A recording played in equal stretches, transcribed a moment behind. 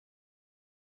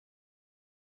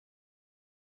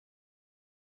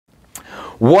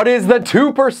What is the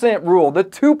 2% rule? The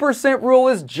 2% rule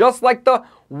is just like the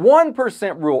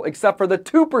 1% rule, except for the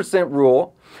 2%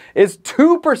 rule is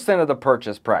 2% of the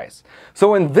purchase price.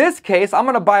 So in this case, I'm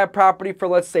going to buy a property for,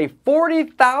 let's say,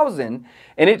 $40,000,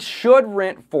 and it should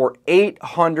rent for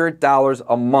 $800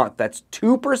 a month. That's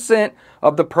 2%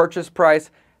 of the purchase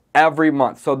price every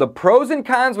month. So the pros and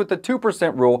cons with the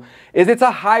 2% rule is it's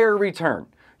a higher return.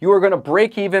 You are going to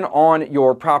break even on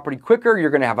your property quicker.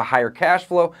 You're going to have a higher cash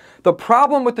flow. The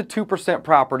problem with the 2%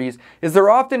 properties is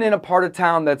they're often in a part of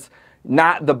town that's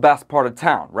not the best part of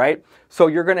town, right? So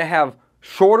you're going to have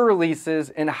shorter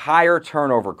leases and higher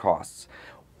turnover costs.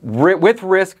 With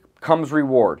risk comes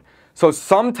reward. So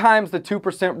sometimes the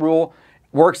 2% rule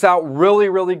works out really,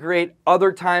 really great.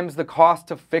 Other times the cost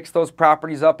to fix those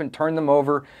properties up and turn them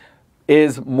over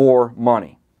is more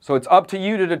money. So it's up to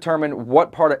you to determine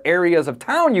what part of areas of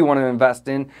town you want to invest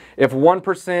in. If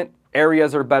 1%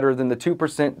 areas are better than the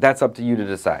 2%, that's up to you to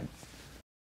decide.